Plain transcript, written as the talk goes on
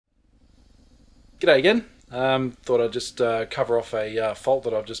G'day again. Thought I'd just cover off a fault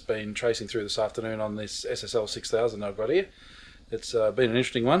that I've just been tracing through this afternoon on this SSL6000 I've got here. It's been an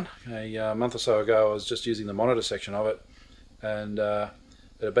interesting one. A month or so ago I was just using the monitor section of it, and it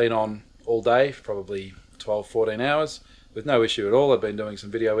had been on all day, for probably 12-14 hours, with no issue at all. I'd been doing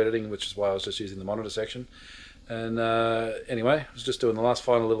some video editing, which is why I was just using the monitor section. And anyway, I was just doing the last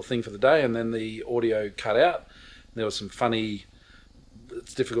final little thing for the day, and then the audio cut out. There was some funny,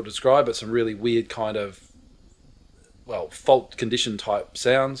 it's difficult to describe, but some really weird kind of, well, fault condition type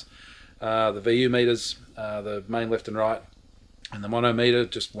sounds. The VU meters, the main left and right, and the mono meter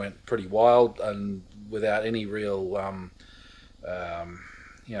just went pretty wild, and without any real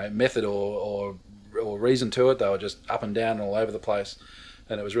method or reason to it. They were just up and down and all over the place,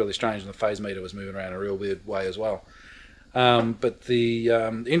 and it was really strange. And the phase meter was moving around in a real weird way as well. But the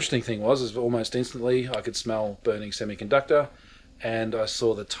interesting thing was almost instantly I could smell burning semiconductor, and I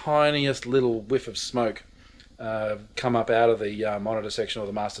saw the tiniest little whiff of smoke come up out of the monitor section, or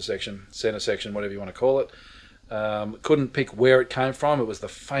the master section, center section, whatever you want to call it. Couldn't pick where it came from. It was the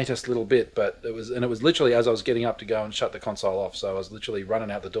faintest little bit, but it was literally as I was getting up to go and shut the console off. So I was literally running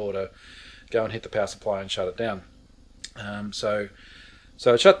out the door to go and hit the power supply and shut it down. So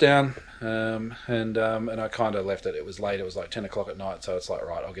it shut down, and I kind of left it. It was late. It was like 10 o'clock at night. So it's like,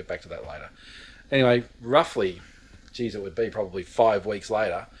 right, I'll get back to that later. Anyway, roughly, geez, it would be probably 5 weeks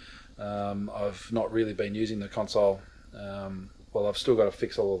later. I've not really been using the console. Well, I've still got to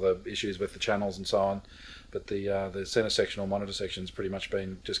fix all of the issues with the channels and so on, but the center section or monitor section's pretty much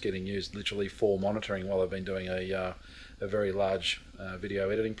been just getting used literally for monitoring while I've been doing a very large video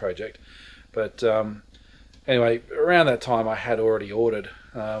editing project. But anyway, around that time I had already ordered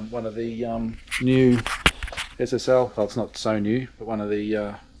one of the new SSL, well, it's not so new, but one of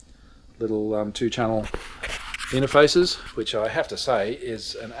the little 2-channel interfaces, which I have to say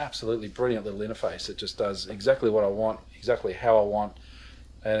is an absolutely brilliant little interface. It just does exactly what I want, exactly how I want,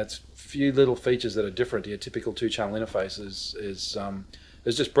 and it's few little features that are different to your typical 2-channel interface is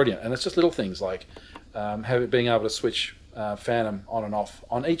just brilliant. And it's just little things like being able to switch Phantom on and off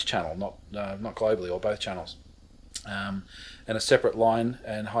on each channel, not globally, or both channels, and a separate line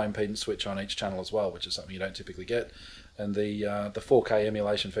and high impedance switch on each channel as well, which is something you don't typically get. And the 4K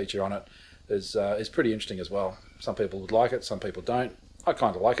emulation feature on it is pretty interesting as well. Some people would like it, some people don't. I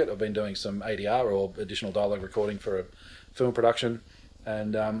kind of like it. I've been doing some ADR, or additional dialogue recording, for a film production,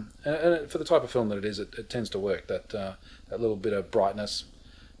 and for the type of film that it is, it tends to work. That little bit of brightness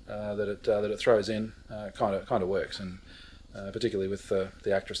that it throws in kind of works, and particularly with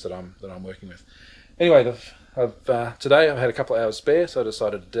the actress that I'm working with. Anyway, today I've had a couple of hours spare, so I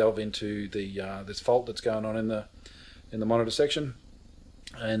decided to delve into this fault that's going on in the monitor section,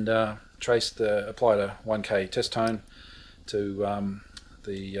 and applied a 1K test tone to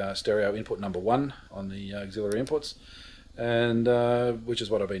the stereo input number 1 on the auxiliary inputs, and which is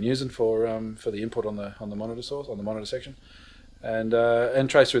what I've been using for the input on the monitor source, on the monitor section, and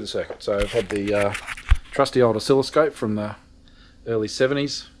trace through the circuit. So I've had the trusty old oscilloscope from the early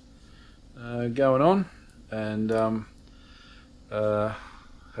 70s going on, and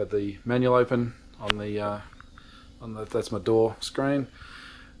had the manual open on the that's my door screen,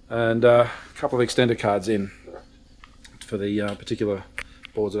 and a couple of extender cards in for the particular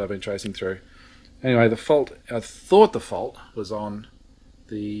boards that I've been tracing through. Anyway, I thought the fault was on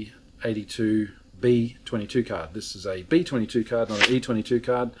the 82 B22 card. This is a B22 card, not an E22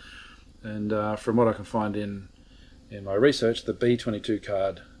 card, and from what I can find in my research, the B22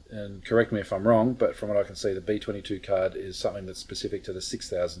 card, and correct me if I'm wrong, but from what I can see, the B22 card is something that's specific to the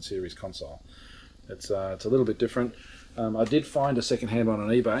 6000 series console. It's a little bit different. I did find a second-hand one on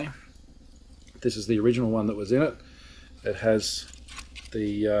eBay. This is the original one that was in it. It has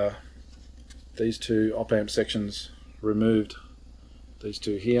these two op-amp sections removed, these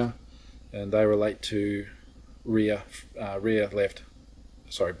two here, and they relate to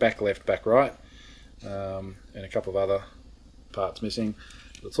back left, back right, and a couple of other parts missing.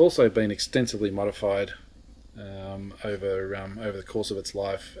 It's also been extensively modified over the course of its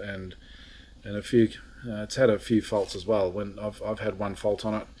life, and a few. It's had a few faults as well. When I've had one fault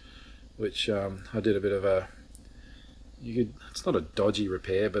on it, which I did a bit of a. It's not a dodgy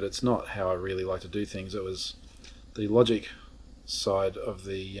repair, but it's not how I really like to do things. It was the logic side of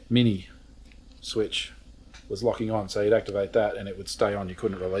the mini switch was locking on, so you'd activate that and it would stay on. You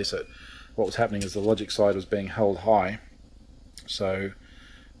couldn't release it. What was happening is the logic side was being held high, so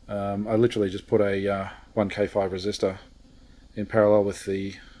I literally just put a 1K5 resistor in parallel with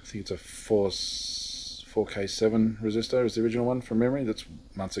the, I think it's a 4K7 resistor is the original one from memory. That's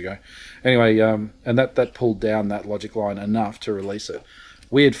months ago. Anyway, and that pulled down that logic line enough to release it.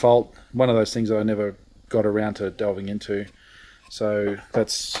 Weird fault. one of those things that I never got around to delving into. So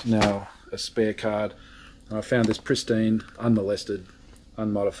that's now a spare card. And I found this pristine, unmolested,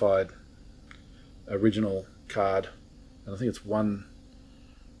 unmodified, original card. And I think it's one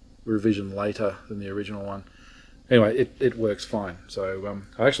revision later than the original one. Anyway, it works fine. So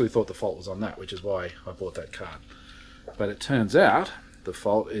I actually thought the fault was on that, which is why I bought that card. But it turns out the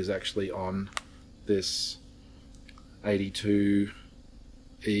fault is actually on this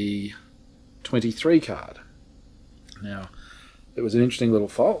 82E23 card. Now, it was an interesting little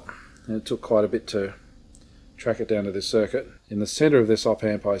fault, and it took quite a bit to track it down to this circuit. In the center of this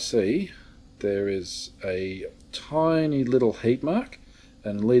op-amp IC, there is a tiny little heat mark,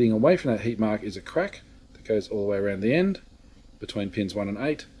 and leading away from that heat mark is a crack that goes all the way around the end between pins 1 and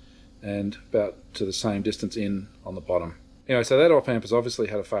 8, and about to the same distance in on the bottom. Anyway, so that op-amp has obviously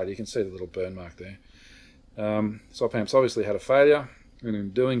had a failure. You can see the little burn mark there. This op-amp's obviously had a failure, and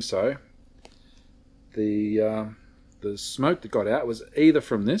in doing so, the smoke that got out was either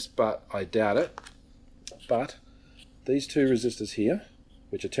from this, but I doubt it. But these two resistors here,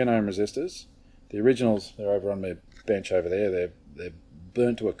 which are 10 ohm resistors, the originals, they're over on my bench over there. They're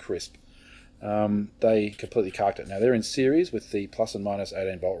burnt to a crisp. They completely carked it. Now they're in series with the plus and minus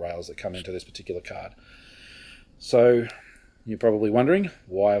 18 volt rails that come into this particular card. So you're probably wondering,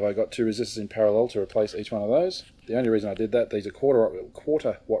 why have I got two resistors in parallel to replace each one of those? The only reason I did that, these are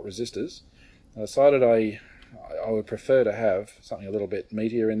quarter watt resistors. I decided I would prefer to have something a little bit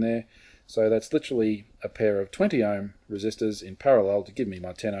meatier in there. So that's literally a pair of 20 ohm resistors in parallel to give me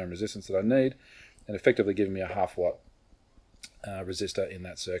my 10 ohm resistance that I need, and effectively giving me a half watt resistor in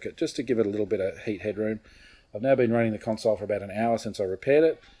that circuit, just to give it a little bit of heat headroom. I've now been running the console for about an hour since I repaired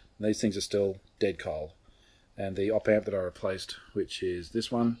it, and these things are still dead cold. And the op-amp that I replaced, which is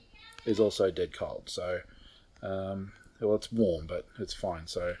this one, is also dead cold. So, well, it's warm, but it's fine.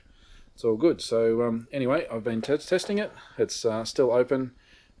 So it's all good. So anyway, I've been testing it. It's still open,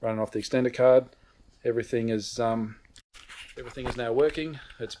 running off the extender card. Everything is now working.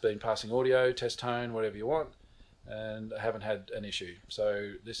 It's been passing audio, test tone, whatever you want, and I haven't had an issue.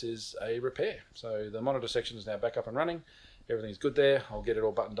 So this is a repair. So the monitor section is now back up and running. Everything's good there. I'll get it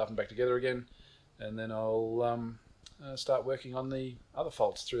all buttoned up and back together again, and then I'll start working on the other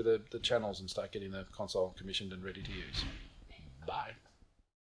faults through the channels and start getting the console commissioned and ready to use. Bye.